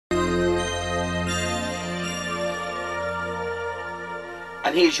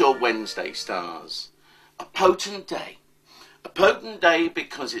And here's your Wednesday stars. A potent day. A potent day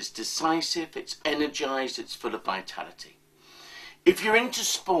because it's decisive, it's energized, it's full of vitality. If you're into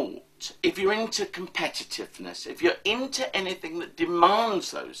sport, if you're into competitiveness, if you're into anything that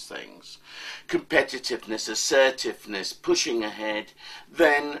demands those things, competitiveness, assertiveness, pushing ahead,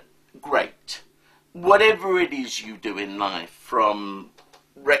 then great. Whatever it is you do in life, from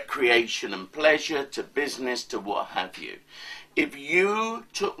recreation and pleasure to business to what have you, if you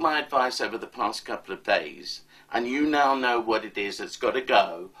took my advice over the past couple of days and you now know what it is that's got to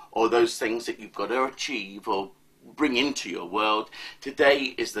go, or those things that you've got to achieve or bring into your world,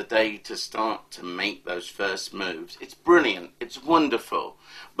 today is the day to start to make those first moves. It's brilliant, it's wonderful,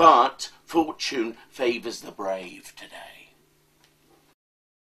 but fortune favours the brave today.